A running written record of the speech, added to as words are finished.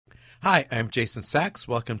Hi, I'm Jason Sachs.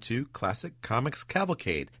 Welcome to Classic Comics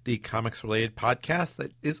Cavalcade, the comics-related podcast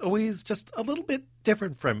that is always just a little bit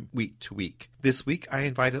different from week to week. This week, I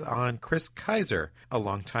invited on Chris Kaiser, a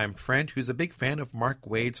longtime friend who's a big fan of Mark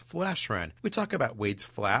Waid's Flash run. We talk about Waid's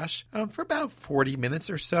Flash for about 40 minutes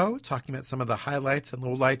or so, talking about some of the highlights and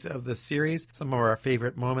lowlights of the series, some of our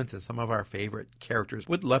favorite moments, and some of our favorite characters.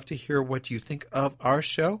 Would love to hear what you think of our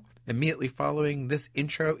show. Immediately following this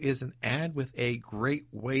intro is an ad with a great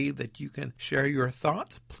way that you can share your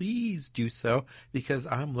thoughts. Please do so, because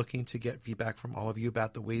I'm looking to get feedback from all of you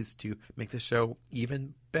about the ways to make the show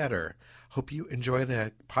even better. Hope you enjoy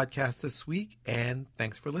the podcast this week, and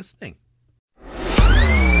thanks for listening.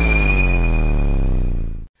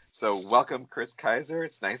 So welcome, Chris Kaiser.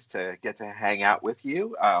 It's nice to get to hang out with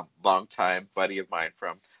you. Longtime buddy of mine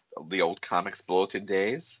from the old Comics Bulletin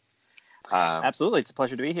days. Absolutely. It's a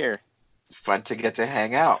pleasure to be here. It's fun to get to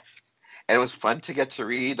hang out. And it was fun to get to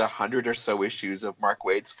read 100 or so issues of Mark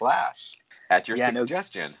Waid's Flash at your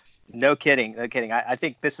suggestion. No kidding. I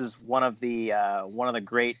think this is one of the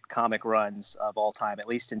great comic runs of all time, at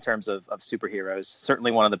least in terms of superheroes.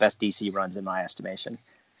 Certainly one of the best DC runs in my estimation.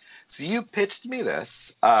 So you pitched me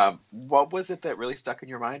this. What was it that really stuck in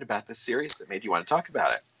your mind about this series that made you want to talk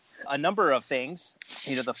about it? A number of things.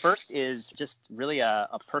 The first is just really a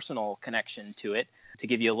personal connection to it, to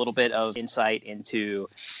give you a little bit of insight into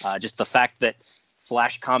just the fact that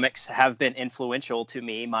Flash comics have been influential to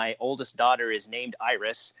me. My oldest daughter is named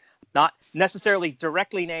Iris, not necessarily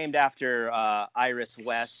directly named after Iris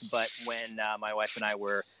West, but when my wife and I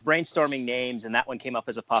were brainstorming names and that one came up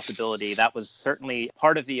as a possibility, that was certainly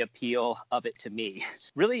part of the appeal of it to me.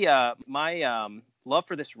 Really, my love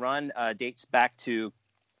for this run dates back to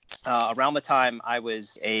around the time I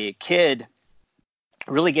was a kid,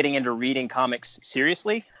 really getting into reading comics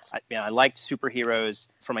seriously. I liked superheroes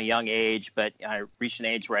from a young age, but I reached an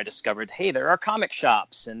age where I discovered, hey, there are comic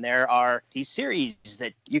shops and there are these series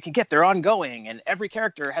that you can get. They're ongoing and every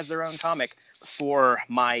character has their own comic. For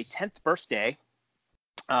my 10th birthday,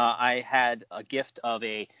 I had a gift of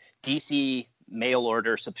a DC mail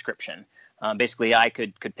order subscription. Basically, I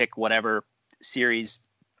could pick whatever series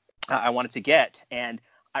I wanted to get. And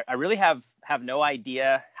I really have no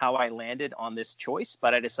idea how I landed on this choice,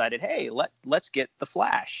 but I decided, hey, let's get the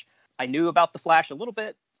Flash. I knew about the Flash a little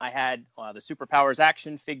bit. I had the Superpowers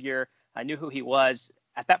action figure. I knew who he was.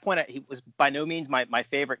 At that point, he was by no means my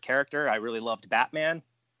favorite character. I really loved Batman.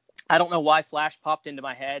 I don't know why Flash popped into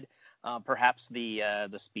my head. Perhaps the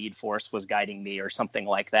Speed Force was guiding me or something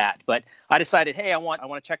like that. But I decided, hey, I want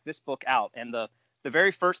to check this book out. And the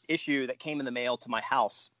very first issue that came in the mail to my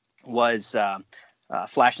house was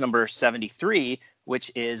Flash number 73, which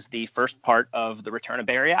is the first part of the return of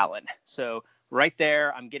Barry Allen. So right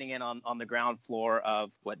there, I'm getting in on the ground floor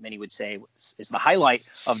of what many would say is the highlight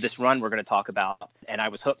of this run we're going to talk about. And I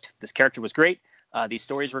was hooked. This character was great. These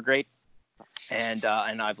stories were great. And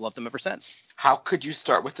I've loved them ever since. How could you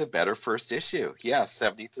start with a better first issue? Yeah,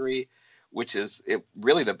 73, which is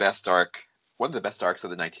really the best arc, one of the best arcs of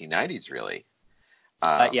the 1990s, really.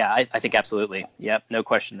 I think absolutely. Yep, no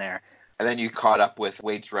question there. And then you caught up with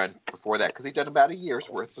Waid's run before that, because he'd done about a year's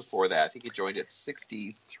worth before that. I think he joined at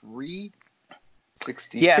 63,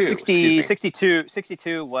 62. Yeah,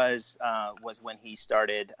 62 was when he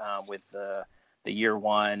started with the year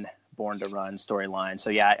one Born to Run storyline.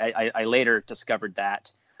 So yeah, I later discovered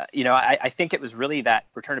that. I think it was really that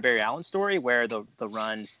Return of Barry Allen story where the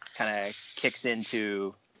run kind of kicks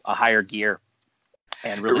into a higher gear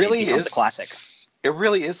and really becomes a classic. It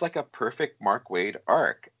really is like a perfect Mark Waid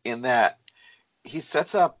arc in that he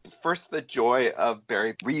sets up first the joy of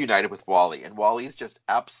Barry reunited with Wally, and Wally's just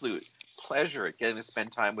absolute pleasure at getting to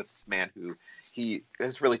spend time with this man who he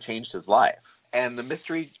has really changed his life. And the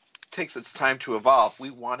mystery takes its time to evolve.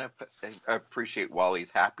 We want to appreciate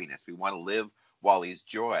Wally's happiness. We want to live Wally's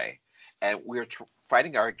joy. And we're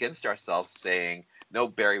fighting against ourselves saying, no,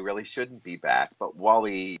 Barry really shouldn't be back. But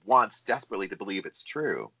Wally wants desperately to believe it's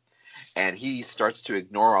true. And he starts to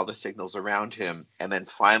ignore all the signals around him. And then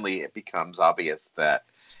finally it becomes obvious that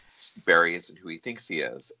Barry isn't who he thinks he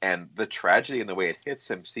is. And the tragedy and the way it hits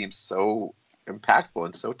him seems so impactful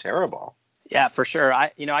and so terrible. Yeah, for sure.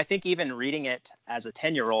 I think even reading it as a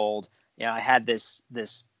 10-year-old, I had this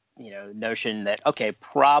notion that, okay,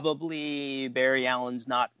 probably Barry Allen's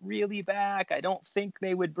not really back. I don't think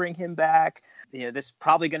they would bring him back. There's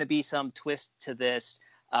probably going to be some twist to this.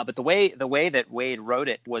 But the way that Waid wrote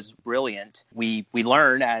it was brilliant. We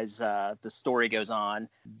learn as the story goes on,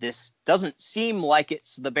 this doesn't seem like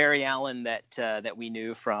it's the Barry Allen that we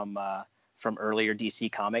knew from earlier DC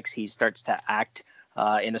comics. He starts to act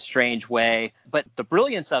in a strange way. But the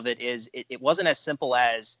brilliance of it is it wasn't as simple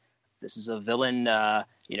as This is a villain,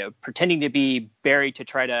 pretending to be Barry to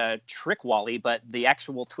try to trick Wally, but the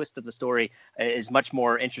actual twist of the story is much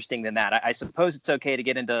more interesting than that. I suppose it's okay to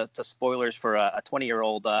get into spoilers for a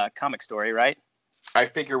 20-year-old comic story, right? I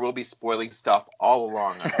figure we'll be spoiling stuff all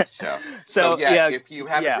along on this show. So if you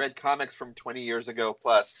haven't read comics from 20 years ago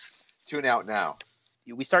plus, tune out now.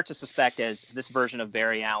 We start to suspect as this version of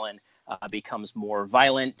Barry Allen becomes more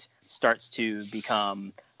violent, starts to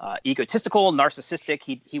become egotistical, narcissistic.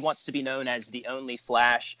 He wants to be known as the only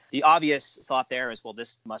Flash. The obvious thought there is, well,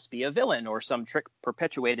 this must be a villain or some trick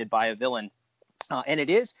perpetuated by a villain. And it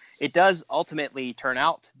is. It does ultimately turn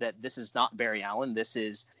out that this is not Barry Allen. This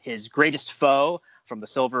is his greatest foe from the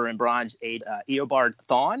Silver and Bronze Age, Eobard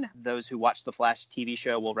Thawne. Those who watch the Flash TV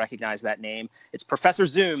show will recognize that name. It's Professor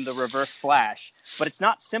Zoom, the Reverse Flash. But it's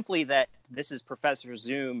not simply that this is Professor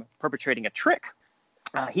Zoom perpetrating a trick.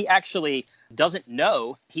 He actually doesn't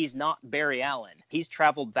know he's not Barry Allen. He's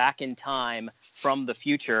traveled back in time from the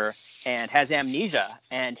future and has amnesia,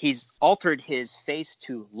 and he's altered his face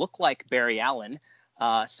to look like Barry Allen.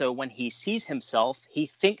 So when he sees himself, he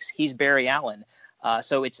thinks he's Barry Allen.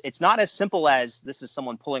 So it's not as simple as this is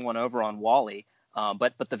someone pulling one over on Wally,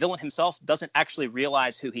 but the villain himself doesn't actually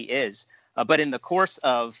realize who he is. But in the course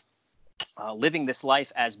of living this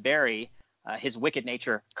life as Barry, his wicked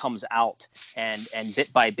nature comes out, and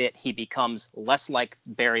bit by bit he becomes less like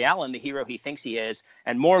Barry Allen, the hero he thinks he is,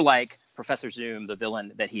 and more like Professor Zoom, the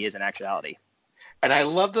villain that he is in actuality. And I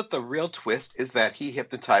love that the real twist is that he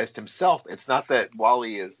hypnotized himself. It's not that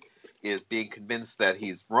Wally is being convinced that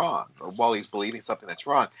he's wrong, or Wally's believing something that's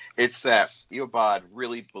wrong. It's that Eobard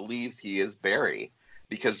really believes he is Barry,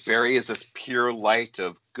 because Barry is this pure light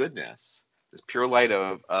of goodness, this pure light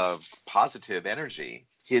of positive energy.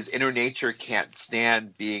 His inner nature can't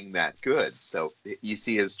stand being that good. So you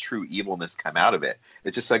see his true evilness come out of it.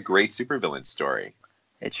 It's just a great supervillain story.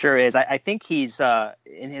 It sure is. I think he's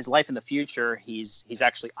in his life in the future, he's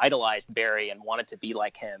actually idolized Barry and wanted to be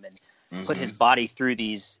like him, and put his body through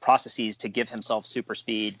these processes to give himself super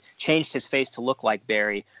speed, changed his face to look like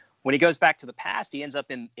Barry. When he goes back to the past, he ends up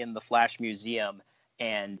in the Flash Museum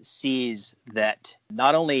and sees that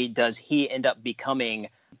not only does he end up becoming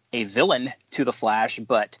a villain to the Flash,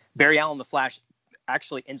 but Barry Allen, the Flash,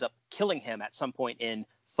 actually ends up killing him at some point in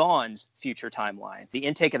Thawne's future timeline. The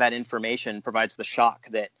intake of that information provides the shock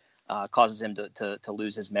that causes him to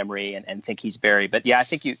lose his memory and think he's Barry. But yeah, I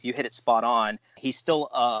think you hit it spot on. He's still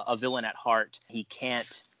a villain at heart. He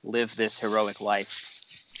can't live this heroic life.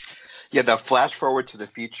 Yeah, the flash forward to the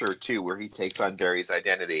future, too, where he takes on Barry's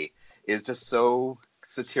identity is just so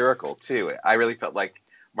satirical, too. I really felt like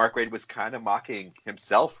Mark Waid was kind of mocking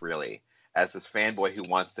himself, really, as this fanboy who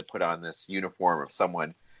wants to put on this uniform of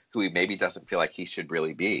someone who he maybe doesn't feel like he should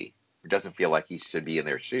really be, or doesn't feel like he should be in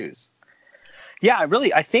their shoes. Yeah,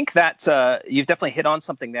 I think that you've definitely hit on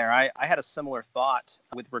something there. I had a similar thought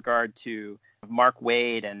with regard to Mark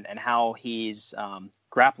Waid and how he's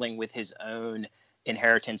grappling with his own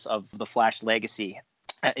inheritance of the Flash legacy.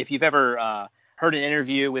 If you've ever heard an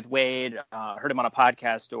interview with Waid, heard him on a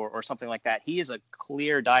podcast or something like that, he is a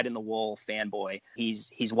clear dyed-in-the-wool fanboy.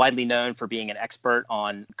 He's widely known for being an expert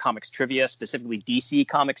on comics trivia, specifically DC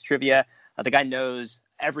comics trivia. The guy knows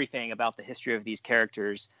everything about the history of these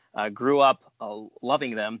characters, grew up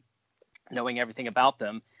loving them, knowing everything about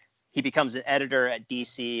them. He becomes an editor at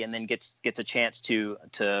DC and then gets a chance to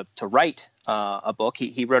write a book.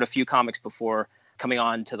 He wrote a few comics before coming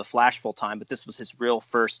on to the Flash full time, but this was his real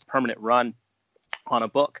first permanent run on a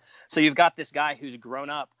book. So you've got this guy who's grown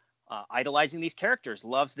up idolizing these characters,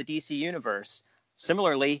 loves the DC universe.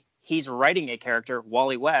 Similarly, he's writing a character,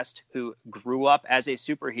 Wally West, who grew up as a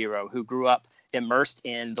superhero, who grew up immersed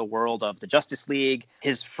in the world of the Justice League.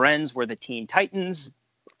 His friends were the Teen Titans.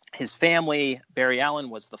 His family, Barry Allen,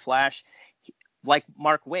 was the Flash. Like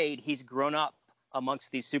Mark Waid, he's grown up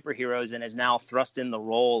amongst these superheroes and is now thrust in the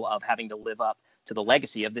role of having to live up to the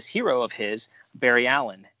legacy of this hero of his, Barry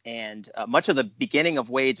Allen. And much of the beginning of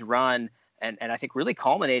Waid's run, and I think really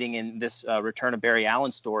culminating in this Return of Barry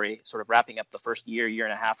Allen story, sort of wrapping up the first year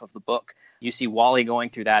and a half of the book, you see Wally going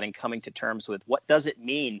through that and coming to terms with what does it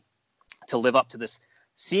mean to live up to this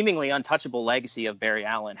seemingly untouchable legacy of Barry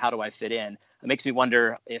Allen? How do I fit in? It makes me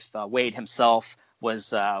wonder if Waid himself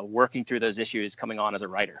was working through those issues coming on as a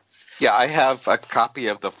writer. Yeah, I have a copy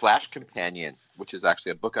of The Flash Companion, which is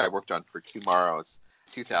actually a book I worked on for Tomorrow's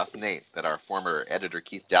 2008 that our former editor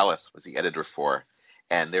Keith Dallas was the editor for.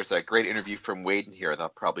 And there's a great interview from Waid in here that I'll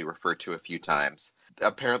probably refer to a few times.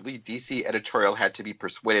 Apparently, DC editorial had to be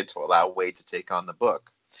persuaded to allow Waid to take on the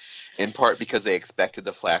book, in part because they expected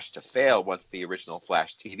The Flash to fail once the original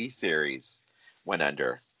Flash TV series went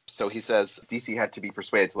under. So he says DC had to be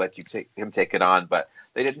persuaded to let him take it on, but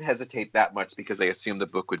they didn't hesitate that much because they assumed the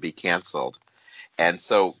book would be canceled. And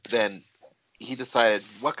so then he decided,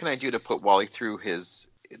 what can I do to put Wally through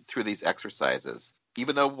these exercises?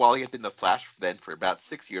 Even though Wally had been the Flash then for about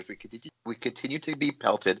 6 years, we continue to be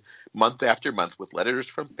pelted month after month with letters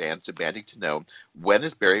from fans demanding to know, when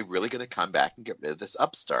is Barry really going to come back and get rid of this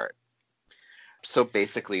upstart? So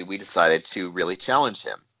basically, we decided to really challenge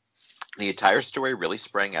him. The entire story really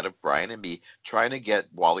sprang out of Brian and me trying to get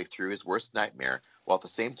Wally through his worst nightmare, while at the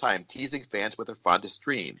same time teasing fans with their fondest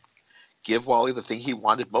dream. Give Wally the thing he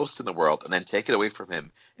wanted most in the world, and then take it away from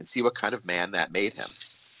him and see what kind of man that made him.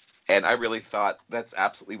 And I really thought that's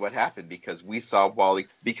absolutely what happened, because we saw Wally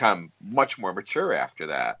become much more mature after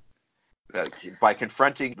that. By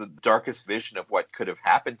confronting the darkest vision of what could have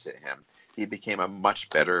happened to him, he became a much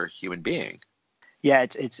better human being. Yeah,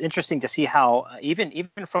 it's interesting to see how even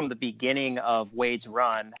from the beginning of Waid's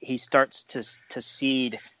run, he starts to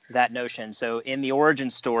seed that notion. So in the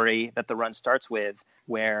origin story that the run starts with,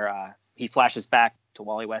 where he flashes back to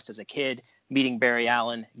Wally West as a kid, meeting Barry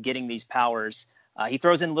Allen, getting these powers, he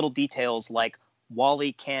throws in little details like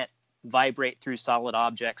Wally can't vibrate through solid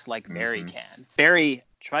objects like Barry can. Barry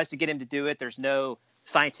tries to get him to do it. There's no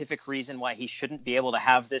scientific reason why he shouldn't be able to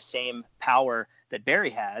have this same power that Barry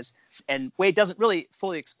has. And Waid doesn't really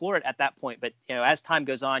fully explore it at that point. But, as time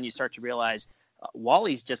goes on, you start to realize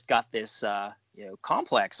Wally's just got this,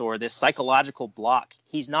 complex or this psychological block.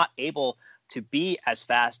 He's not able to be as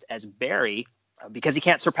fast as Barry because he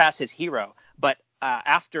can't surpass his hero. But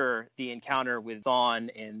after the encounter with Vaughn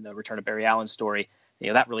in the Return of Barry Allen story,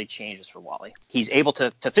 that really changes for Wally. He's able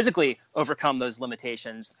to physically overcome those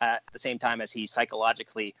limitations at the same time as he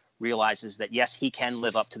psychologically realizes that, yes, he can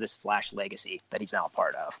live up to this Flash legacy that he's now a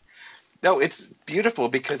part of. No, it's beautiful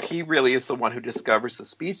because he really is the one who discovers the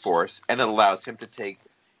Speed Force, and it allows him to take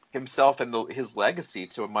himself and his legacy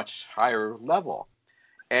to a much higher level.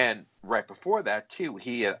 And right before that, too,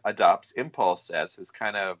 he adopts Impulse as his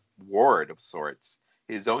kind of ward of sorts,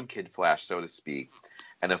 his own Kid Flash, so to speak.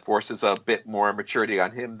 And it forces a bit more maturity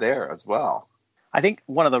on him there as well. I think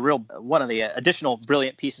one of the additional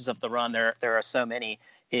brilliant pieces of the run, there are so many,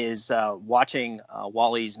 is watching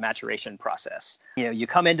Wally's maturation process. You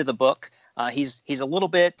come into the book, he's a little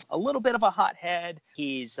bit of a hothead.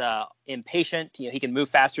 He's impatient. He can move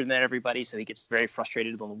faster than everybody, so he gets very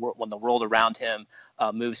frustrated when the world around him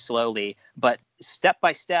moves slowly. But step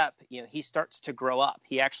by step, he starts to grow up.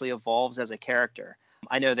 He actually evolves as a character.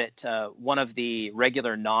 I know that one of the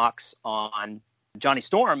regular knocks on Johnny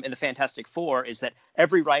Storm in the Fantastic Four is that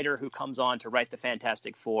every writer who comes on to write the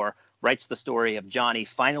Fantastic Four writes the story of Johnny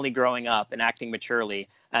finally growing up and acting maturely,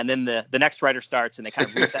 and then the next writer starts and they kind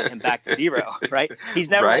of reset him back to zero, right? He's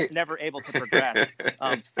never able to progress.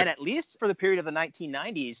 And at least for the period of the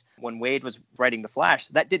 1990s, when Waid was writing The Flash,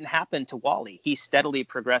 that didn't happen to Wally. He steadily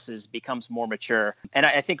progresses, becomes more mature. And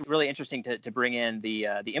I think really interesting to bring in the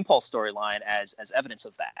Impulse storyline as evidence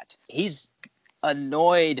of that. He's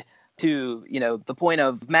annoyed to the point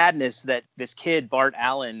of madness that this kid Bart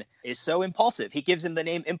Allen is so impulsive. He gives him the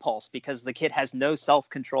name Impulse because the kid has no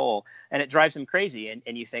self-control, and it drives him crazy.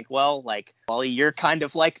 And you think, well, like, Wally, you're kind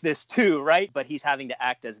of like this too, right? But he's having to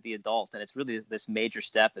act as the adult, and it's really this major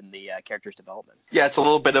step in the character's development. Yeah, it's a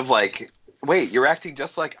little bit of like, wait, you're acting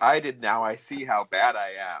just like I did. Now I see how bad I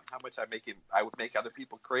am, how much I would make other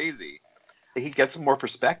people crazy. He gets more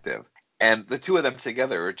perspective. And the two of them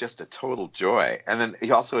together are just a total joy. And then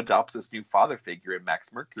he also adopts this new father figure in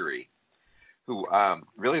Max Mercury, who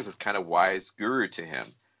really is this kind of wise guru to him,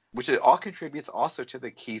 which it all contributes also to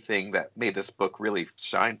the key thing that made this book really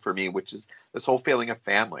shine for me, which is this whole feeling of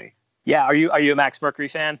family. Yeah. Are you a Max Mercury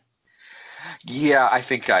fan? Yeah, I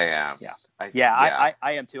think I am.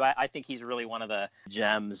 I am too. I think he's really one of the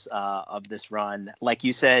gems of this run. Like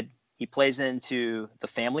you said, he plays into the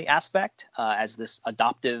family aspect as this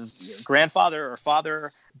adoptive grandfather or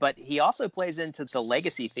father, but he also plays into the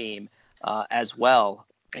legacy theme as well.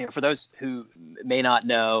 For those who may not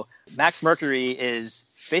know, Max Mercury is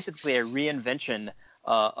basically a reinvention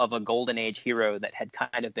of a golden age hero that had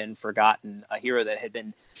kind of been forgotten, a hero that had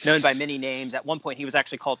been known by many names. At one point, he was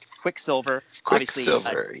actually called Quicksilver.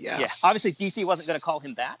 Quicksilver, yeah. Obviously, DC wasn't going to call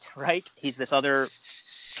him that, right? He's this other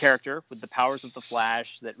character with the powers of the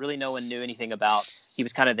Flash that really no one knew anything about. He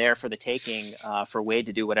was kind of there for the taking, for Waid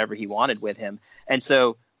to do whatever he wanted with him. And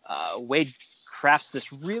so Waid crafts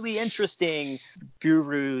this really interesting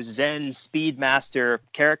guru, Zen, speedmaster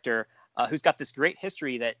character who's got this great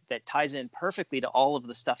history that ties in perfectly to all of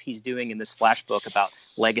the stuff he's doing in this Flash book about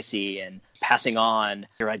legacy and passing on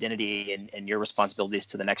your identity and your responsibilities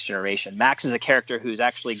to the next generation. Max is a character who's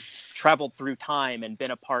actually traveled through time and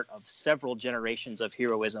been a part of several generations of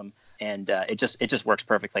heroism, and it just works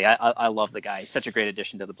perfectly. I love the guy. He's such a great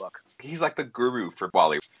addition to the book. He's like the guru for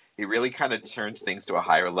Wally. He really kind of turns things to a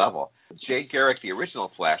higher level. Jay Garrick, the original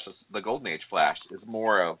Flash, the Golden Age Flash, is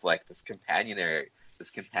more of like this companion,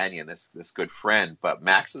 this good friend. But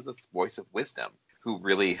Max is the voice of wisdom who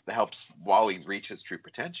really helps Wally reach his true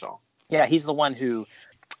potential. Yeah, he's the one who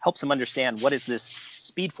helps him understand what is this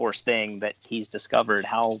Speed Force thing that he's discovered.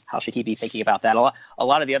 How should he be thinking about that? A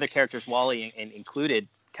lot of the other characters, Wally included,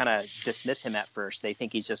 kind of dismiss him at first. They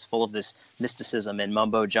think he's just full of this mysticism and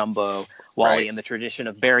mumbo jumbo. Wally, in the tradition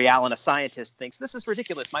of Barry Allen, a scientist, thinks this is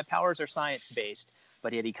ridiculous. My powers are science-based.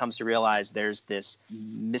 But yet he comes to realize there's this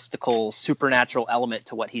mystical, supernatural element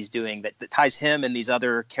to what he's doing that ties him and these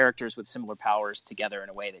other characters with similar powers together in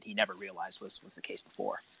a way that he never realized was the case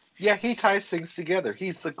before. Yeah, he ties things together.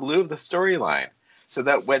 He's the glue of the storyline. So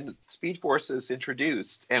that when Speed Force is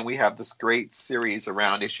introduced, and we have this great series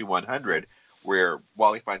around issue 100, where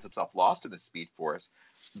Wally finds himself lost in the Speed Force,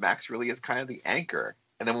 Max really is kind of the anchor.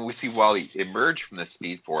 And then when we see Wally emerge from the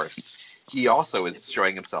Speed Force, he also is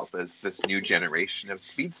showing himself as this new generation of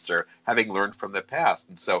speedster, having learned from the past.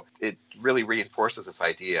 And so it really reinforces this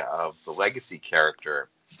idea of the legacy character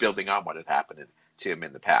building on what had happened to him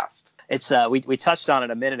in the past. It's we touched on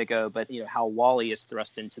it a minute ago, but how Wally is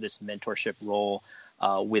thrust into this mentorship role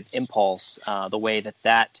with Impulse, the way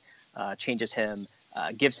that changes him,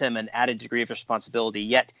 gives him an added degree of responsibility.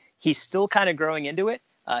 Yet he's still kind of growing into it.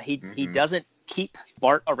 He doesn't keep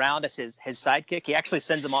Bart around as his sidekick. He actually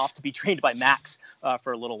sends him off to be trained by Max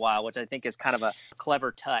for a little while, which I think is kind of a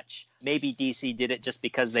clever touch. Maybe DC did it just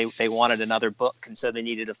because they wanted another book, and so they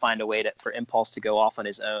needed to find a way for Impulse to go off on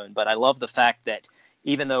his own. But I love the fact that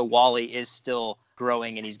even though Wally is still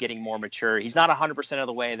growing and he's getting more mature, he's not 100% of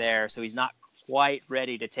the way there, so he's not quite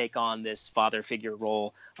ready to take on this father figure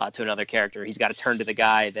role to another character. He's got to turn to the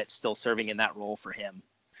guy that's still serving in that role for him.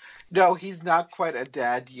 No, he's not quite a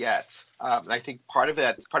dad yet. And I think part of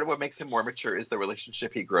what makes him more mature is the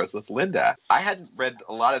relationship he grows with Linda. I hadn't read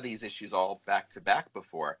a lot of these issues all back to back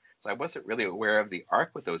before, so I wasn't really aware of the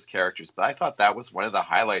arc with those characters, but I thought that was one of the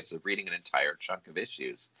highlights of reading an entire chunk of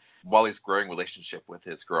issues. Wally's growing relationship with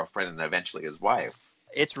his girlfriend and eventually his wife.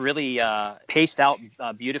 It's really paced out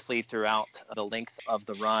beautifully throughout the length of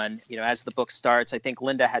the run. As the book starts, I think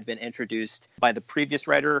Linda had been introduced by the previous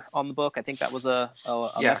writer on the book. I think that was a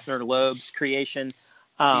Messner-Loeb's creation.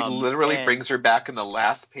 He literally brings her back in the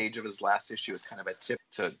last page of his last issue as kind of a tip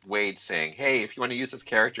to Wade saying, hey, if you want to use this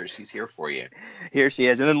character, she's here for you. Here she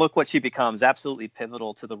is. And then look what she becomes, absolutely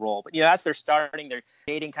pivotal to the role. But, as they're starting, they're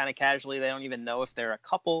dating kind of casually. They don't even know if they're a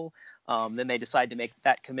couple. Then they decide to make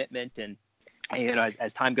that commitment. And,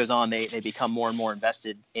 as time goes on, they become more and more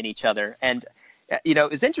invested in each other. And,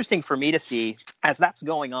 it's interesting for me to see as that's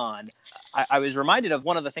going on. I was reminded of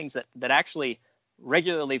one of the things that actually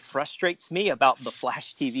regularly frustrates me about the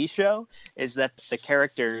Flash TV show is that the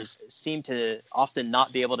characters seem to often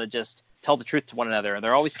not be able to just tell the truth to one another.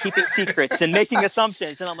 They're always keeping secrets and making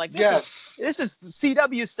assumptions. And I'm like, this is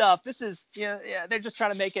CW stuff. This is, they're just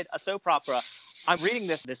trying to make it a soap opera. I'm reading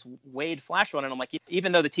this Wade Flash one, and I'm like,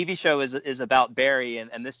 even though the TV show is about Barry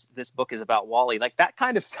and this book is about Wally, like that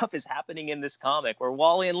kind of stuff is happening in this comic where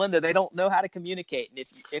Wally and Linda, they don't know how to communicate. And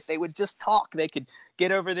if they would just talk, they could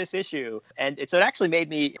get over this issue. And so it actually made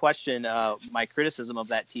me question my criticism of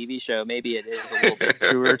that TV show. Maybe it is a little bit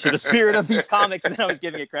truer to the spirit of these comics than I was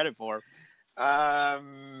giving it credit for.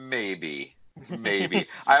 Maybe.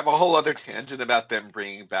 I have a whole other tangent about them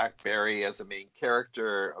bringing back Barry as a main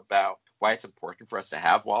character, about why it's important for us to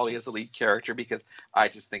have Wally as a lead character, because I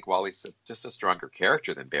just think Wally's just a stronger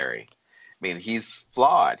character than Barry. I mean, he's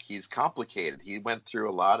flawed. He's complicated. He went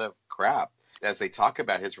through a lot of crap. As they talk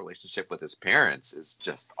about his relationship with his parents is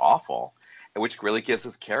just awful, which really gives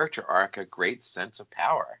his character arc a great sense of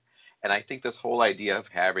power. And I think this whole idea of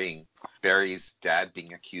having Barry's dad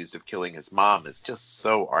being accused of killing his mom is just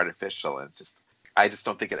so artificial, and I just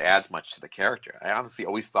don't think it adds much to the character. I honestly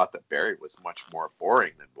always thought that Barry was much more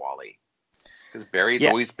boring than Wally. Because Barry's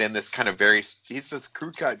always been this kind of he's this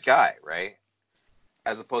crew cut guy, right?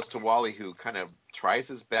 As opposed to Wally, who kind of tries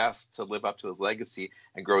his best to live up to his legacy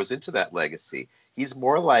and grows into that legacy. He's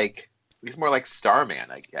more like Starman,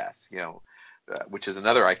 I guess, which is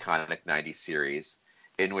another iconic 90s series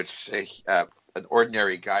in which an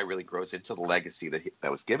ordinary guy really grows into the legacy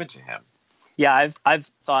that was given to him. Yeah, I've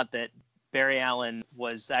thought that Barry Allen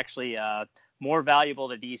was actually more valuable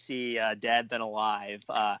to DC dead than alive.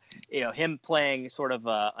 Him playing sort of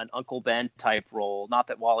an Uncle Ben type role. Not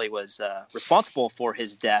that Wally was responsible for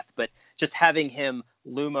his death, but just having him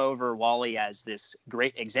loom over Wally as this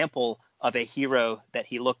great example of a hero that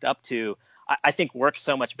he looked up to, I think works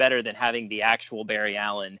so much better than having the actual Barry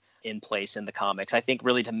Allen in place in the comics. I think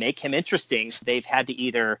really to make him interesting, they've had to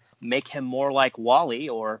either make him more like Wally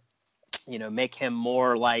or make him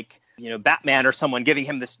more like, Batman or someone, giving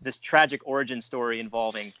him this tragic origin story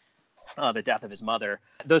involving the death of his mother.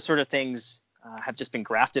 Those sort of things have just been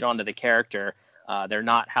grafted onto the character. They're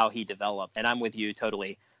not how he developed. And I'm with you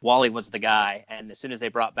totally. Wally was the guy. And as soon as they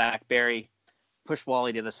brought back Barry, pushed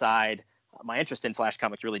Wally to the side, my interest in Flash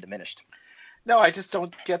comics really diminished. No, I just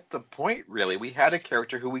don't get the point, really. We had a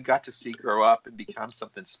character who we got to see grow up and become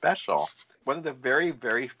something special. One of the very,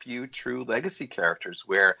 very few true legacy characters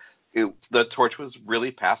where the torch was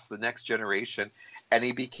really passed to the next generation, and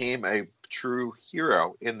he became a true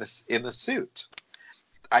hero in the suit.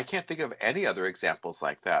 I can't think of any other examples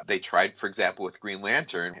like that. They tried, for example, with Green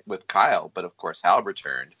Lantern with Kyle, but of course Hal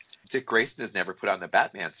returned. Dick Grayson has never put on the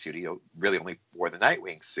Batman suit. He really only wore the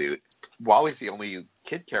Nightwing suit. Wally's the only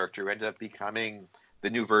kid character who ended up becoming the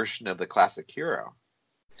new version of the classic hero.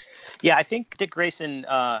 Yeah, I think Dick Grayson,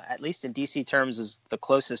 at least in DC terms, is the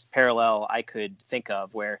closest parallel I could think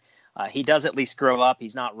of, where he does at least grow up.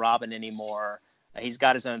 He's not Robin anymore. He's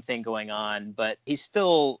got his own thing going on, but he's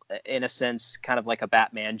still, in a sense, kind of like a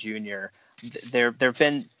Batman Junior. There have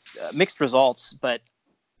been mixed results, but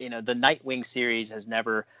the Nightwing series has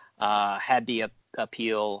never had the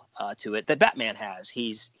appeal to it that Batman has.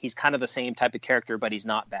 He's kind of the same type of character, but he's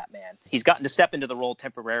not Batman. He's gotten to step into the role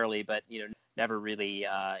temporarily, but never really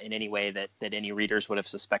in any way that any readers would have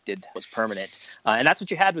suspected was permanent. And that's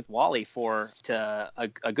what you had with Wally for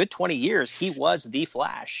a good 20 years. He was the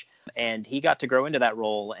Flash, and he got to grow into that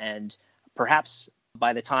role. And perhaps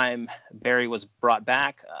by the time Barry was brought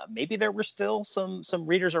back, maybe there were still some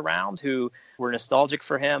readers around who were nostalgic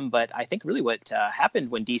for him. But I think really what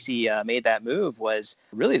happened when DC made that move was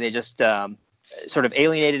really they just sort of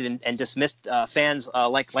alienated and dismissed fans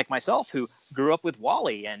like myself who grew up with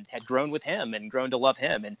Wally and had grown with him and grown to love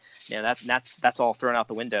him. And that's all thrown out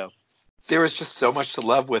the window. There was just so much to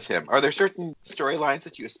love with him. Are there certain storylines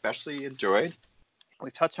that you especially enjoyed?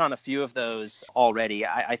 We've touched on a few of those already.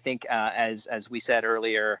 I think, as we said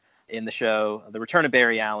earlier in the show, the return of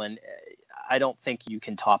Barry Allen, I don't think you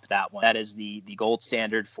can top that one. That is the gold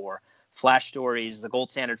standard for Flash stories, the gold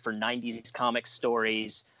standard for 90s comics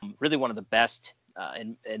stories, really one of the best,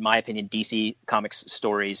 in my opinion, DC comics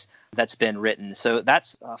stories that's been written. So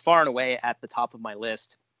that's far and away at the top of my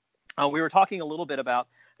list. We were talking a little bit about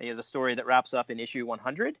the story that wraps up in issue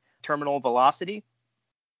 100, Terminal Velocity.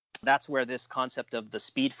 That's where this concept of the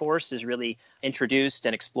Speed Force is really introduced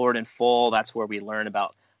and explored in full. That's where we learn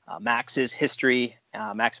about Max's history,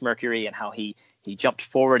 Max Mercury, and how he jumped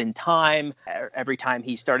forward in time every time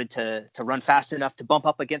he started to run fast enough to bump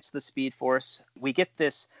up against the Speed Force. We get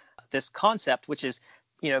this concept, which is,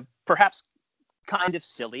 perhaps kind of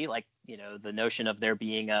silly, like, the notion of there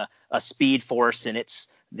being a Speed Force, and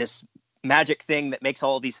it's this magic thing that makes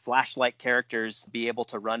all of these Flash-like characters be able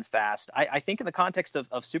to run fast. I think in the context of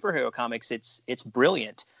superhero comics, it's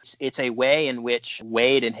brilliant. It's a way in which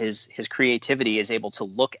Wade and his creativity is able to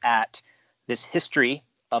look at this history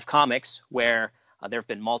of comics where there have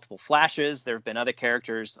been multiple Flashes. There have been other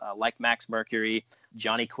characters like Max Mercury,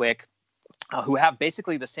 Johnny Quick, who have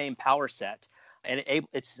basically the same power set. And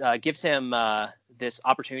it gives him this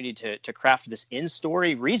opportunity to craft this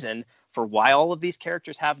in-story reason for why all of these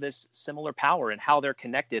characters have this similar power and how they're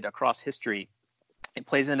connected across history. It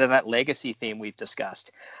plays into that legacy theme we've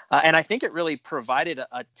discussed. And I think it really provided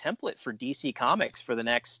a template for DC Comics for the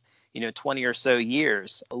next 20 or so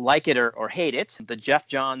years. Like it or hate it, the Jeff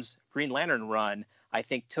Johns Green Lantern run, I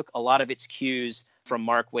think, took a lot of its cues from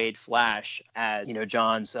Mark Waid Flash, as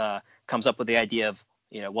Johns comes up with the idea of,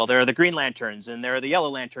 well, there are the Green Lanterns and there are the Yellow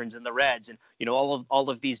Lanterns and the Reds and, all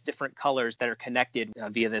of these different colors that are connected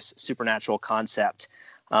via this supernatural concept.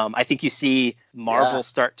 I think you see Marvel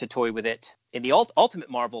start to toy with it in the Ultimate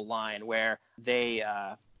Marvel line, where they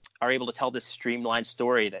are able to tell this streamlined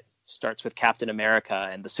story that starts with Captain America,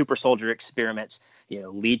 and the super soldier experiments,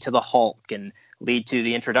 lead to the Hulk and lead to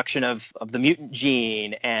the introduction of the mutant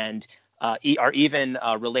gene, and are even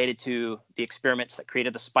related to the experiments that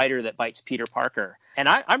created the spider that bites Peter Parker. And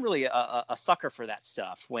I'm really a sucker for that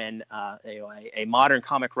stuff. When a modern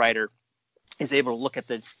comic writer is able to look at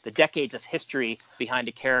the decades of history behind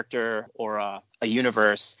a character or a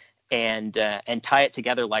universe and tie it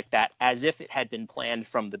together like that, as if it had been planned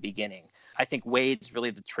from the beginning. I think Wade's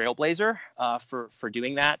really the trailblazer for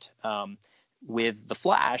doing that. with the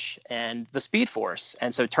Flash and the Speed Force.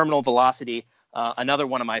 And so terminal velocity, another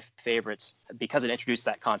one of my favorites because it introduced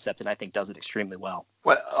that concept and I think does it extremely well.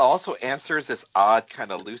 What also answers this odd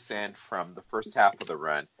kind of loose end from the first half of the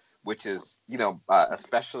run, which is,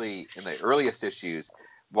 especially in the earliest issues,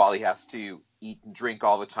 Wally has to eat and drink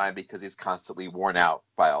all the time because he's constantly worn out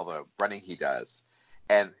by all the running he does.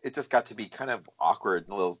 And it just got to be kind of awkward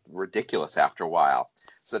and a little ridiculous after a while.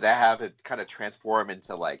 So to have it kind of transform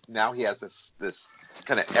into like, now he has this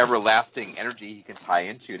kind of everlasting energy he can tie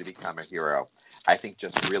into to become a hero, I think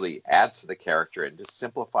just really adds to the character and just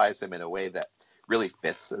simplifies him in a way that really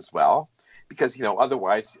fits as well. Because,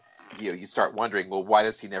 otherwise, you start wondering, well, why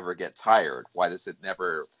does he never get tired? Why does it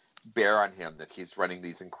never bear on him that he's running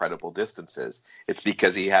these incredible distances? It's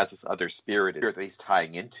because he has this other spirit that he's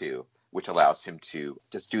tying into, which allows him to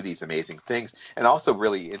just do these amazing things and also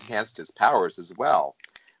really enhanced his powers as well,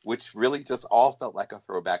 which really just all felt like a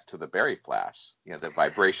throwback to the Barry Flash, the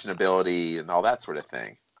vibration ability and all that sort of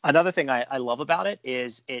thing. Another thing I love about it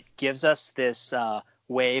is it gives us this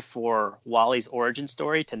way for Wally's origin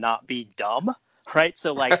story to not be dumb, right?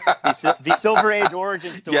 So like the Silver Age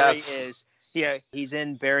origin story is he's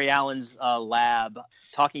in Barry Allen's lab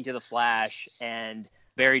talking to the Flash, and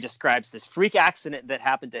Barry describes this freak accident that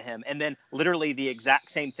happened to him. And then literally the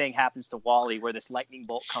exact same thing happens to Wally, where this lightning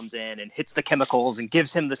bolt comes in and hits the chemicals and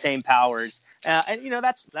gives him the same powers. And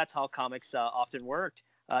that's how comics often worked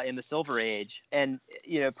in the Silver Age. And,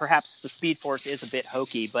 perhaps the Speed Force is a bit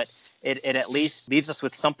hokey, but it at least leaves us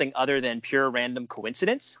with something other than pure random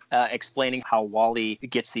coincidence, explaining how Wally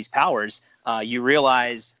gets these powers. You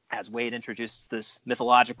realize, as Wade introduced this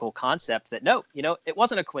mythological concept, that no, it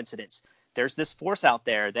wasn't a coincidence. There's this force out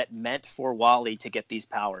there that meant for Wally to get these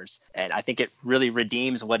powers. And I think it really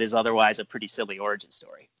redeems what is otherwise a pretty silly origin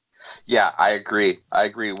story. Yeah, I agree.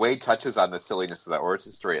 Wade touches on the silliness of that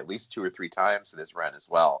origin story at least 2 or 3 times in his run as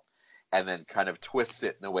well, and then kind of twists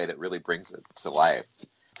it in a way that really brings it to life.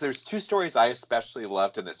 So there's 2 stories I especially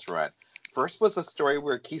loved in this run. First was a story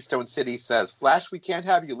where Keystone City says, Flash, we can't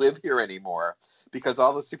have you live here anymore because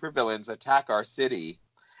all the supervillains attack our city.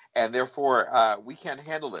 And therefore, we can't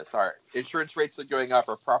handle this. Our insurance rates are going up.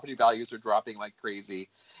 Our property values are dropping like crazy.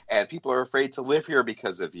 And people are afraid to live here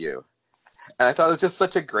because of you. And I thought it was just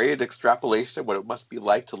such a great extrapolation of what it must be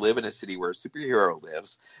like to live in a city where a superhero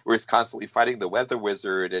lives, where he's constantly fighting the Weather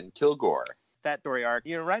Wizard and Kilgore. That story arc,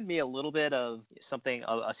 reminded me a little bit of something,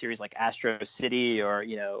 a series like Astro City, or,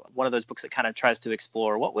 one of those books that kind of tries to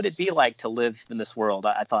explore what would it be like to live in this world.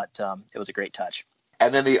 I thought it was a great touch.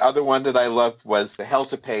 And then the other one that I loved was the Hell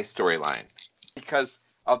to Pay storyline, because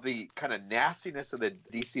of the kind of nastiness of the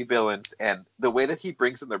DC villains and the way that he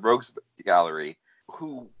brings in the Rogues Gallery,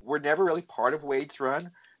 who were never really part of Wade's run,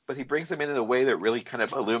 but he brings them in a way that really kind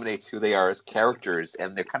of illuminates who they are as characters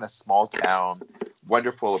and their kind of small town,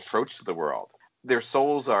 wonderful approach to the world. Their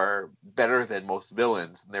souls are better than most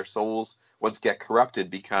villains, and their souls, once get corrupted,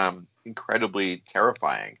 become incredibly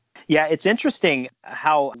terrifying. Yeah, it's interesting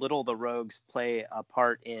how little the Rogues play a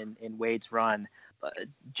part in Wade's run.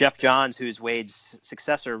 Jeff Johns, who's Wade's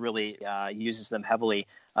successor, really uses them heavily,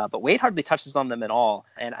 but Wade hardly touches on them at all.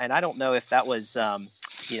 And I don't know if that was an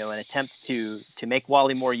attempt to make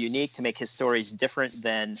Wally more unique, to make his stories different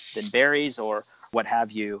than Barry's or what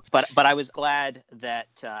have you. But I was glad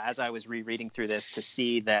that as I was rereading through this to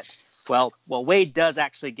see that, well, Wade does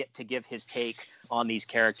actually get to give his take on these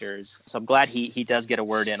characters. So I'm glad he does get a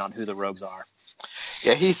word in on who the Rogues are.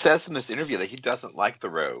 Yeah, he says in this interview that he doesn't like the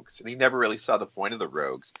Rogues, and he never really saw the point of the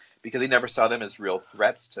Rogues because he never saw them as real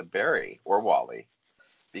threats to Barry or Wally.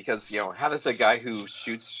 Because, how does a guy who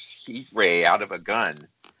shoots heat ray out of a gun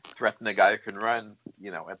threaten a guy who can run,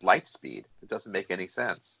 at light speed? It doesn't make any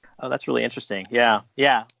sense. Oh, that's really interesting. Yeah.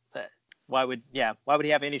 Why would he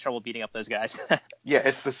have any trouble beating up those guys? Yeah,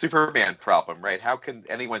 it's the Superman problem, right? How can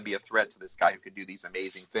anyone be a threat to this guy who can do these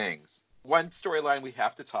amazing things? One storyline we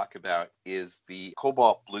have to talk about is the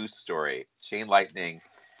Cobalt Blue story, Chain Lightning,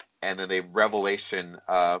 and then the revelation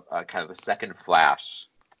of kind of the second Flash,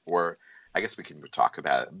 or I guess we can talk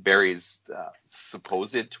about it, Barry's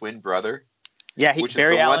supposed twin brother. Yeah,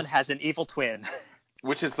 Barry Allen has an evil twin.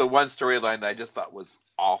 Which is the one storyline that I just thought was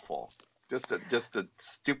awful. Just a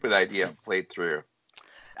stupid idea played through.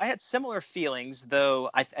 I had similar feelings, though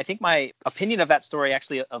I think my opinion of that story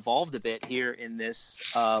actually evolved a bit here in this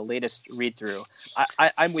latest read-through.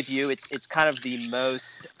 I'm with you. It's kind of the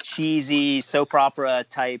most cheesy soap opera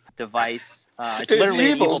type device. It's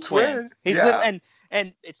literally an evil twin.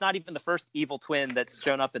 And it's not even the first evil twin that's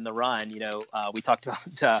shown up in the run. We talked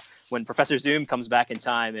about when Professor Zoom comes back in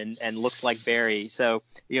time and looks like Barry. So,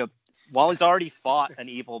 Wally's already fought an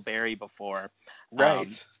evil Barry before.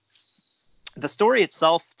 Right. The story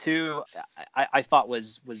itself, too, I thought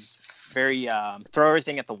was very throw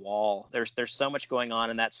everything at the wall. There's so much going on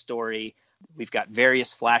in that story. We've got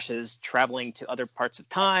various Flashes traveling to other parts of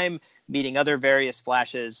time, meeting other various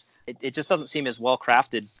Flashes. It just doesn't seem as well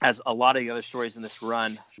crafted as a lot of the other stories in this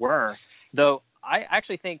run were. Though I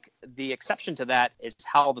actually think the exception to that is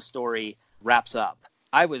how the story wraps up.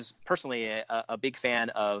 I was personally a big fan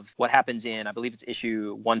of what happens in, I believe it's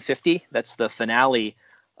issue 150. That's the finale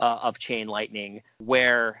of Chain Lightning,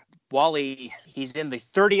 where Wally, he's in the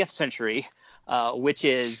 30th century, which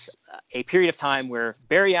is a period of time where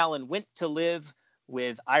Barry Allen went to live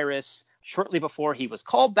with Iris shortly before he was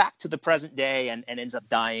called back to the present day and ends up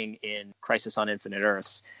dying in Crisis on Infinite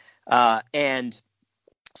Earths. And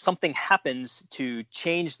something happens to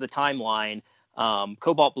change the timeline.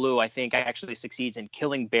 Cobalt Blue, I think, actually succeeds in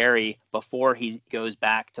killing Barry before he goes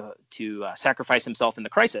back to sacrifice himself in the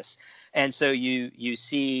Crisis. And so you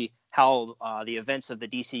see how the events of the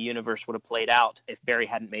DC universe would have played out if Barry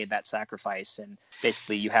hadn't made that sacrifice. And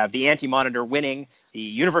basically you have the Anti-Monitor winning, the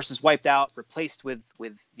universe is wiped out, replaced with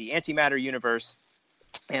the Antimatter universe,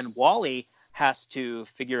 and Wally has to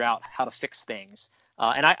figure out how to fix things.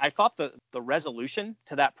 And I thought the resolution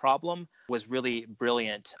to that problem was really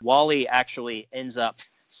brilliant. Wally actually ends up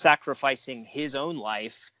sacrificing his own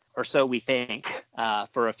life, or so we think,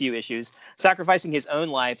 for a few issues, sacrificing his own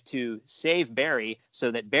life to save Barry so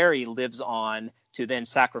that Barry lives on to then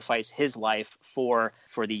sacrifice his life for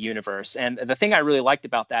the universe. And the thing I really liked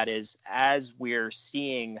about that is, as we're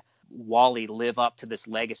seeing Wally live up to this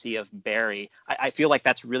legacy of Barry, I feel like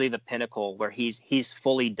that's really the pinnacle where he's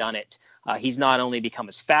fully done it. He's not only become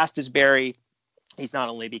as fast as Barry, he's not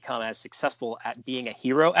only become as successful at being a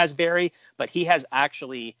hero as Barry, but he has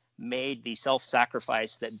actually made the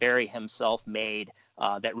self-sacrifice that Barry himself made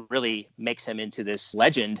that really makes him into this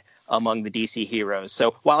legend among the DC heroes.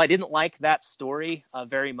 So while I didn't like that story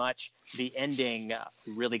very much, the ending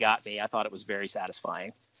really got me. I thought it was very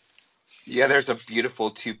satisfying. Yeah, there's a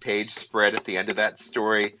beautiful 2-page spread at the end of that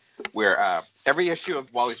story where every issue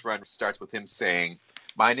of Wally's run starts with him saying,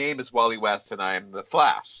 "My name is Wally West and I am the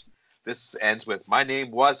Flash." This ends with, "My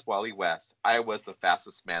name was Wally West. I was the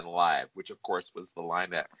fastest man alive," which of course was the line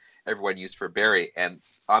that everyone used for Barry. And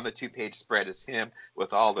on the 2-page spread is him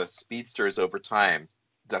with all the speedsters over time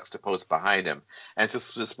juxtaposed behind him. And it's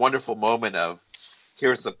just this wonderful moment of,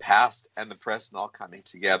 here's the past and the present all coming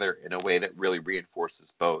together in a way that really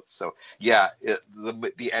reinforces both. So yeah,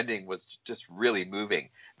 the ending was just really moving.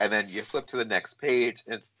 And then you flip to the next page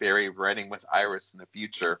and it's Barry running with Iris in the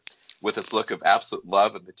future with this look of absolute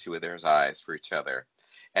love in the two of their eyes for each other.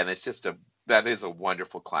 And it's just that is a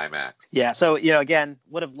wonderful climax. Yeah, so, again,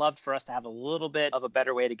 would have loved for us to have a little bit of a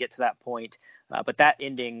better way to get to that point, but that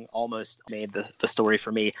ending almost made the story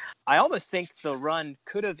for me. I almost think the run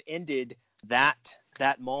could have ended that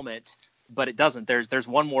moment, but it doesn't. There's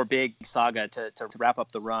one more big saga to wrap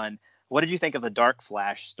up the run. What did you think of the Dark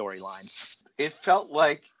Flash storyline? It felt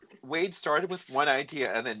like Wade started with one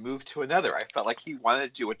idea and then moved to another. I felt like he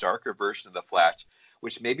wanted to do a darker version of the Flash,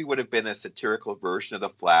 which maybe would have been a satirical version of the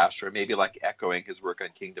Flash, or maybe like echoing his work on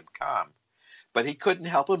Kingdom Come. But he couldn't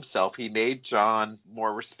help himself. He made John a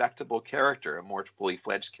more respectable character, a more fully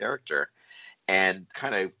fledged character, and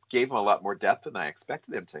kind of gave him a lot more depth than I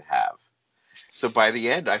expected him to have. So by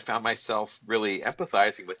the end, I found myself really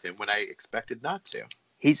empathizing with him when I expected not to.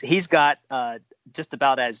 He's got just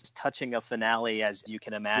about as touching a finale as you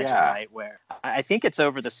can imagine, right? Where I think it's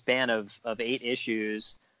over the span of 8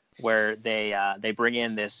 issues where they bring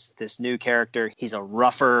in this new character. He's a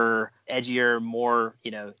rougher, edgier, more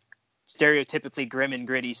stereotypically grim and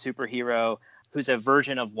gritty superhero who's a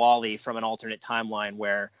version of Wally from an alternate timeline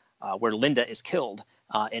where Linda is killed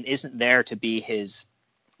and isn't there to be his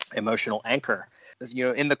emotional anchor.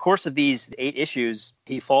 In the course of these 8 issues,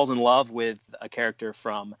 he falls in love with a character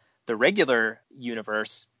from the regular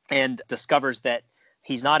universe and discovers that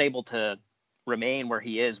he's not able to remain where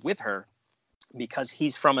he is with her because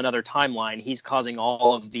he's from another timeline. He's causing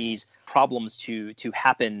all of these problems to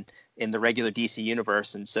happen in the regular DC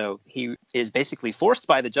universe. And so he is basically forced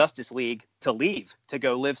by the Justice League to leave, to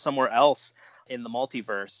go live somewhere else in the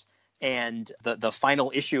multiverse. And the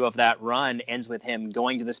final issue of that run ends with him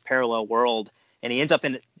going to this parallel world, and he ends up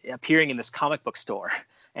appearing in this comic book store.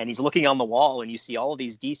 And he's looking on the wall, and you see all of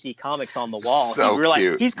these DC comics on the wall. So you realize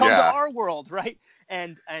cute. He's come to our world, right?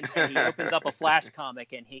 And he opens up a Flash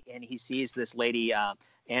comic, and he sees this lady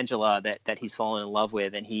Angela that he's fallen in love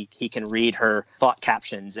with, and he can read her thought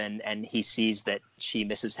captions, and he sees that she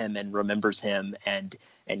misses him and remembers him, and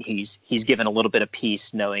he's given a little bit of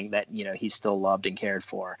peace knowing that he's still loved and cared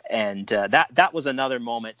for. And that was another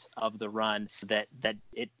moment of the run that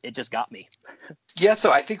it just got me. Yeah,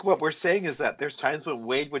 so I think what we're saying is that there's times when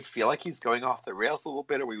Wade would feel like he's going off the rails a little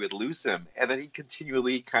bit, or we would lose him, and then he'd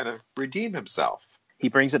continually kind of redeem himself. He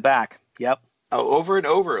brings it back. Yep. Over and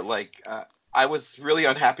over. Like, I was really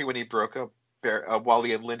unhappy when he broke up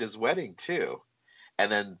Wally and Linda's wedding, too.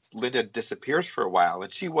 And then Linda disappears for a while,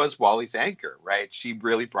 and she was Wally's anchor, right? She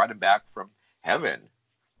really brought him back from heaven,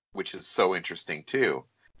 which is so interesting, too.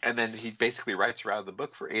 And then he basically writes her out of the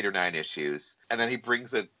book for 8 or 9 issues. And then he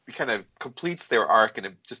kind of completes their arc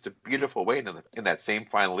in just a beautiful way in that same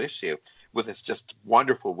final issue with this just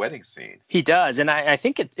wonderful wedding scene. He does. And I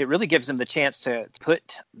think it really gives him the chance to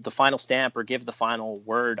put the final stamp or give the final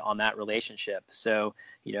word on that relationship. So,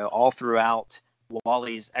 all throughout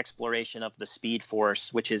Wally's exploration of the Speed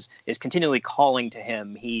Force, which is continually calling to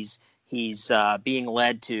him, he's being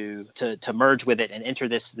led to merge with it and enter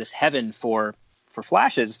this heaven for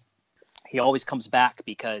Flashes. He always comes back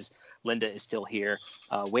because Linda is still here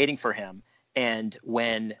waiting for him. And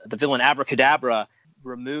when the villain Abracadabra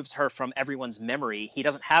removes her from everyone's memory, he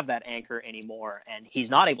doesn't have that anchor anymore, and he's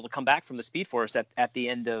not able to come back from the Speed Force at the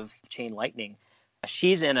end of Chain Lightning.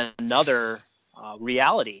 She's in another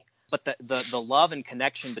reality, but the love and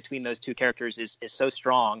connection between those two characters is so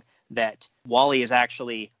strong that Wally is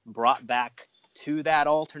actually brought back to that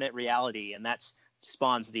alternate reality, and that's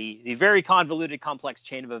spawns the very convoluted, complex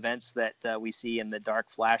chain of events that we see in the Dark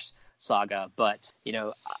Flash saga. But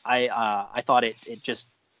I thought it just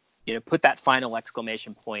put that final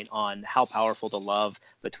exclamation point on how powerful the love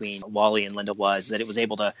between Wally and Linda was, that it was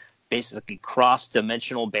able to basically cross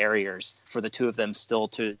dimensional barriers for the two of them still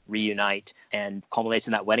to reunite, and culminates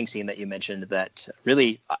in that wedding scene that you mentioned that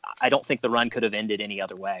really, I don't think the run could have ended any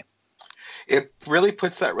other way. It really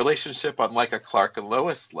puts that relationship on like a Clark and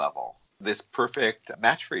Lois level, this perfect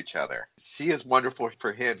match for each other. She is wonderful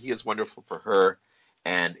for him. He is wonderful for her.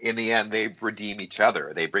 And in the end, they redeem each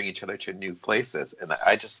other. They bring each other to new places. And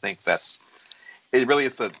I just think it really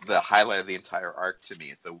is the highlight of the entire arc to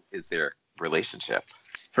me is their relationship.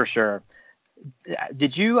 For sure.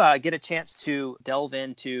 Did you get a chance to delve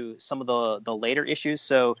into some of the later issues?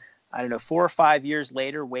 So, I don't know, 4 or 5 years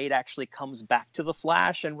later, Wade actually comes back to the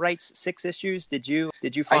Flash and writes 6 issues. Did you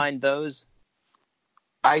find those?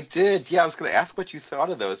 I did. Yeah, I was going to ask what you thought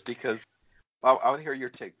of those, because I want to hear your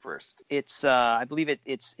take first. It's I believe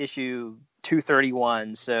it's issue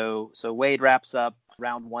 231. So Wade wraps up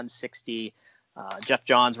around 160. Jeff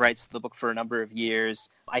Johns writes the book for a number of years.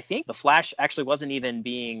 I think The Flash actually wasn't even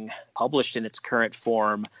being published in its current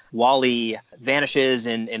form. Wally vanishes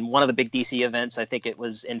in one of the big DC events. I think it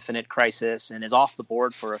was Infinite Crisis, and is off the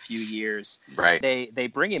board for a few years. Right. They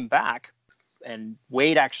bring him back, and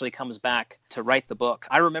Wade actually comes back to write the book.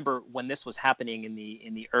 I remember when this was happening in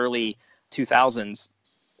the early 2000s.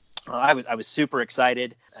 I was super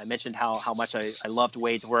excited. I mentioned how much I loved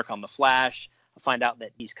Wade's work on The Flash. I find out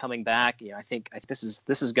that he's coming back. I think this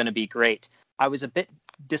is going to be great. I was a bit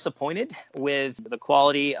disappointed with the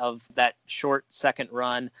quality of that short second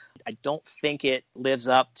run. I don't think it lives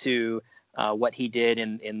up to what he did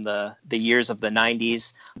in the years of the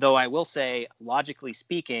 90s. Though I will say, logically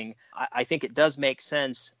speaking, I think it does make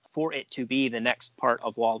sense for it to be the next part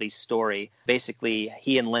of Wally's story. Basically,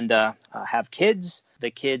 he and Linda have kids.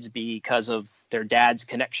 The kids, because of their dad's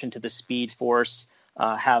connection to the Speed Force,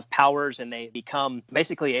 have powers, and they become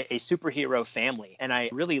basically a superhero family. And I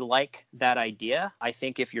really like that idea. I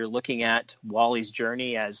think if you're looking at Wally's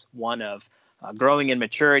journey as one of growing in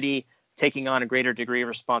maturity, taking on a greater degree of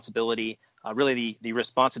responsibility, really the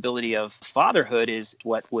responsibility of fatherhood is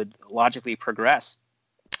what would logically progress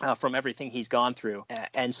from everything he's gone through.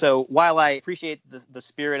 And so while I appreciate the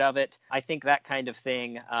spirit of it, I think that kind of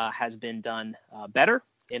thing has been done better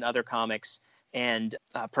in other comics. And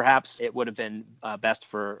perhaps it would have been best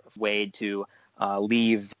for Wade to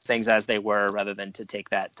leave things as they were, rather than to take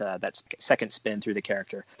that second spin through the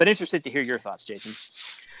character. But interested to hear your thoughts, Jason.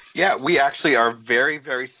 Yeah, we actually are very,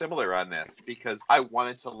 very similar on this, because I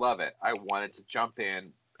wanted to love it. I wanted to jump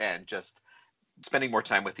in and just spending more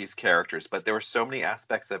time with these characters, but there were so many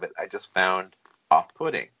aspects of it I just found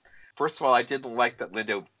off-putting. First of all, I didn't like that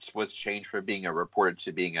Linda was changed from being a reporter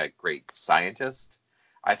to being a great scientist.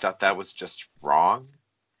 I thought that was just wrong.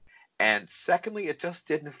 And secondly, it just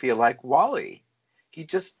didn't feel like Wally.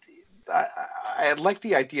 I like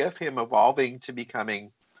the idea of him evolving to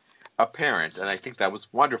becoming a parent, and I think that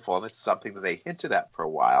was wonderful, and it's something that they hinted at for a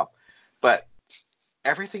while. But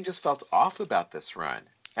everything just felt off about this run.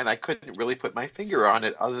 and I couldn't really put my finger on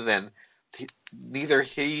it other than neither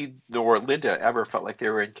he nor Linda ever felt like they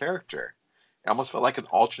were in character. It almost felt like an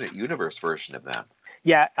alternate universe version of them.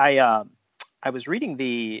 Yeah, I was reading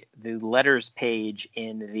the letters page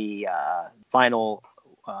in the final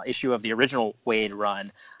issue of the original Wade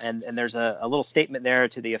run, and there's a little statement there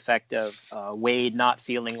to the effect of Wade not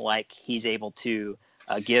feeling like he's able to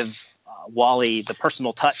give Wally the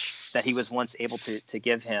personal touch that he was once able to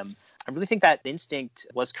give him. I really think that instinct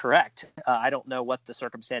was correct. I don't know what the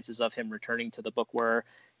circumstances of him returning to the book were.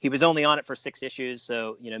 He was only on it for 6 issues,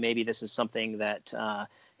 so maybe this is something that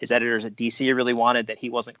his editors at DC really wanted that he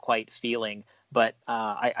wasn't quite feeling. But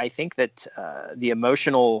I think that the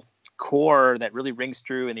emotional core that really rings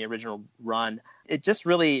true in the original run, it just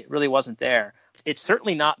really wasn't there. It's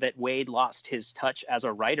certainly not that Wade lost his touch as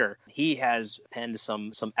a writer. He has penned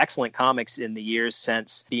some excellent comics in the years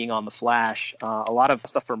since being on The Flash. A lot of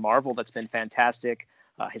stuff for Marvel that's been fantastic.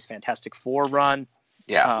 His Fantastic Four run.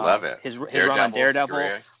 Yeah, love it. His run on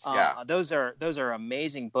Daredevil. Yeah. Those are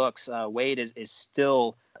amazing books. Wade is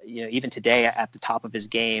still, even today at the top of his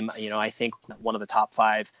game. I think one of the top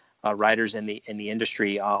 5 writers in the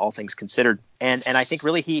industry, all things considered. And I think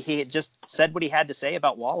really he just said what he had to say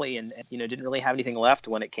about Wally, and didn't really have anything left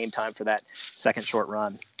when it came time for that second short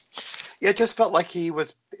run. Yeah, it just felt like there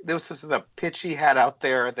was this a pitch he had out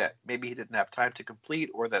there that maybe he didn't have time to complete,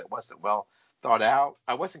 or that it wasn't well thought out.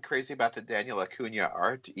 I wasn't crazy about the Daniel Acuna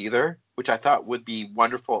art either, which I thought would be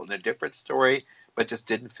wonderful in a different story, but just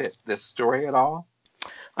didn't fit this story at all.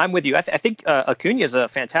 I'm with you. I think Acuna is a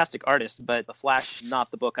fantastic artist, but The Flash,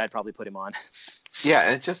 not the book I'd probably put him on. Yeah,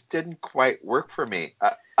 and it just didn't quite work for me.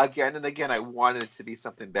 Again and again, I wanted it to be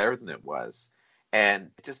something better than it was,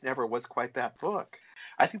 and it just never was quite that book.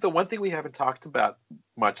 I think the one thing we haven't talked about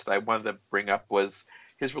much that I wanted to bring up was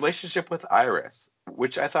his relationship with Iris,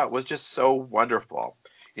 which I thought was just so wonderful.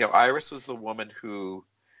 Iris was the woman who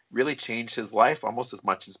really changed his life almost as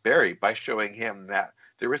much as Barry by showing him that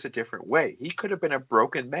there is a different way. He could have been a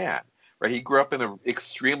broken man, right? He grew up in an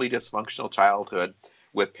extremely dysfunctional childhood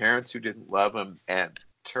with parents who didn't love him and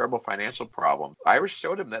terrible financial problems. Iris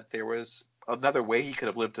showed him that there was another way he could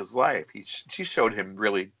have lived his life. She showed him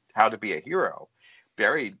really how to be a hero.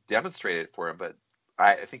 Barry demonstrated it for him, but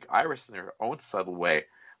I think Iris, in her own subtle way,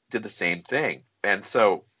 did the same thing. And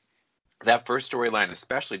so that first storyline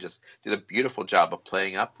especially just did a beautiful job of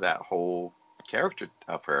playing up that whole character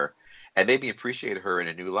of her and made me appreciate her in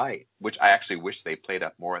a new light, which I actually wish they played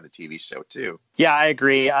up more in the TV show too. Yeah, I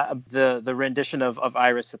agree. The rendition of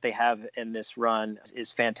Iris that they have in this run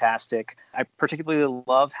is fantastic. I particularly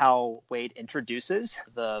love how Wade introduces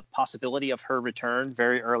the possibility of her return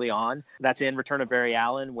very early on. That's in Return of Barry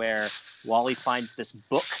Allen, where Wally finds this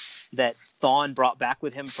book that Thawne brought back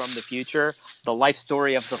with him from the future, the life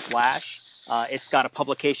story of the Flash. It's got a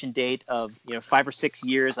publication date of 5 or 6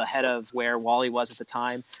 years ahead of where Wally was at the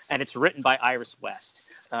time, and it's written by Iris West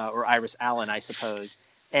or Iris Allen, I suppose.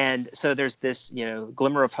 And so there's this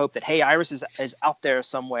glimmer of hope that, hey, Iris is out there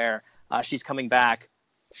somewhere. She's coming back.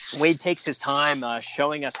 Wade takes his time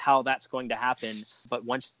showing us how that's going to happen, but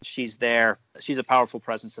once she's there, she's a powerful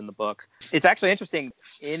presence in the book. It's actually interesting.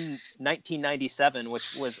 In 1997,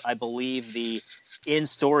 which was, I believe, the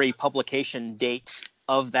in-story publication date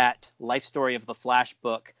of that life story of the Flash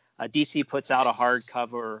book, DC puts out a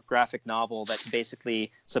hardcover graphic novel that's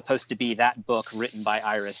basically supposed to be that book written by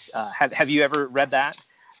Iris. Have you ever read that?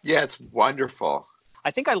 Yeah, it's wonderful.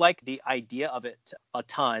 I think I like the idea of it a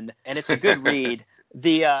ton, and it's a good read.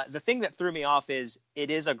 The thing that threw me off is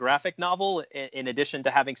it is a graphic novel in addition to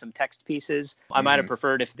having some text pieces. I might have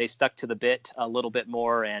preferred if they stuck to the bit a little bit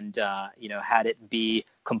more and had it be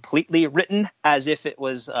completely written as if it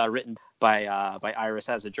was written by Iris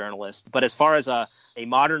as a journalist. But as far as a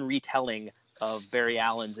modern retelling of Barry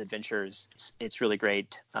Allen's adventures, it's really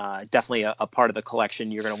great. Definitely a part of the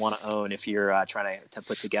collection you're going to want to own if you're trying to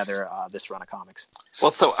put together this run of comics.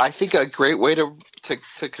 Well, so I think a great way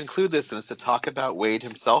to conclude this is to talk about Wade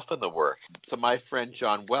himself and the work. So my friend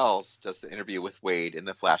John Wells does an interview with Wade in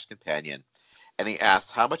the Flash Companion, and he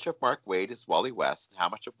asks how much of Mark Waid is Wally West and how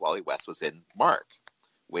much of Wally West was in Mark.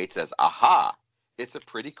 Wade says, aha, it's a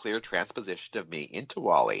pretty clear transposition of me into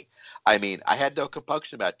Wally. I mean, I had no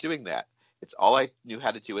compunction about doing that. It's all I knew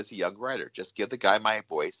how to do as a young writer. Just give the guy my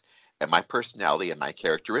voice and my personality and my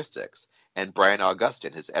characteristics. And Brian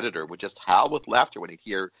Augustin, his editor, would just howl with laughter when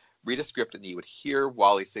he'd read a script and he would hear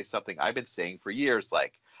Wally say something I've been saying for years,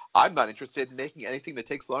 like, I'm not interested in making anything that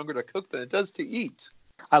takes longer to cook than it does to eat.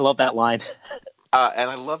 I love that line. And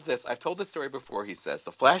I love this. I've told this story before, he says.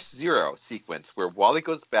 The Flash Zero sequence where Wally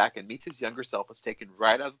goes back and meets his younger self was taken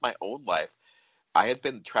right out of my own life. I had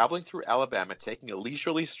been traveling through Alabama, taking a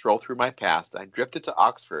leisurely stroll through my past. I drifted to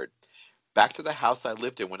Oxford, back to the house I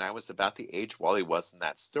lived in when I was about the age Wally was in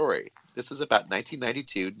that story. This is about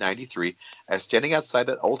 1992, 93. I was standing outside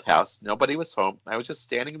that old house. Nobody was home. I was just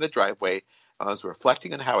standing in the driveway. I was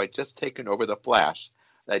reflecting on how I'd just taken over the Flash.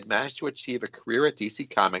 I'd managed to achieve a career at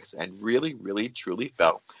DC Comics and really, really, truly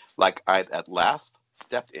felt like I'd at last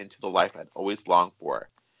stepped into the life I'd always longed for.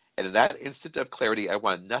 And in that instant of clarity, I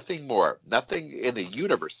wanted nothing more, nothing in the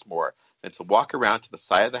universe more, than to walk around to the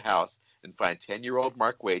side of the house and find 10-year-old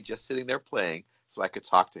Mark Waid just sitting there playing so I could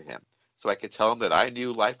talk to him, so I could tell him that I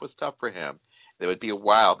knew life was tough for him. It would be a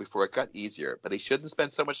while before it got easier, but he shouldn't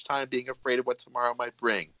spend so much time being afraid of what tomorrow might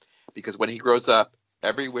bring, because when he grows up,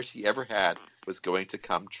 every wish he ever had was going to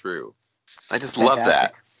come true. I just love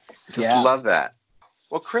that. Love that.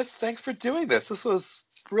 Well, Chris, thanks for doing this. This was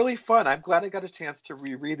really fun. I'm glad I got a chance to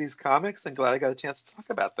reread these comics and glad I got a chance to talk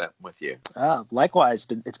about them with you. Likewise,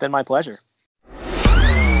 it's been my pleasure.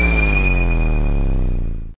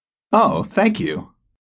 Oh, thank you.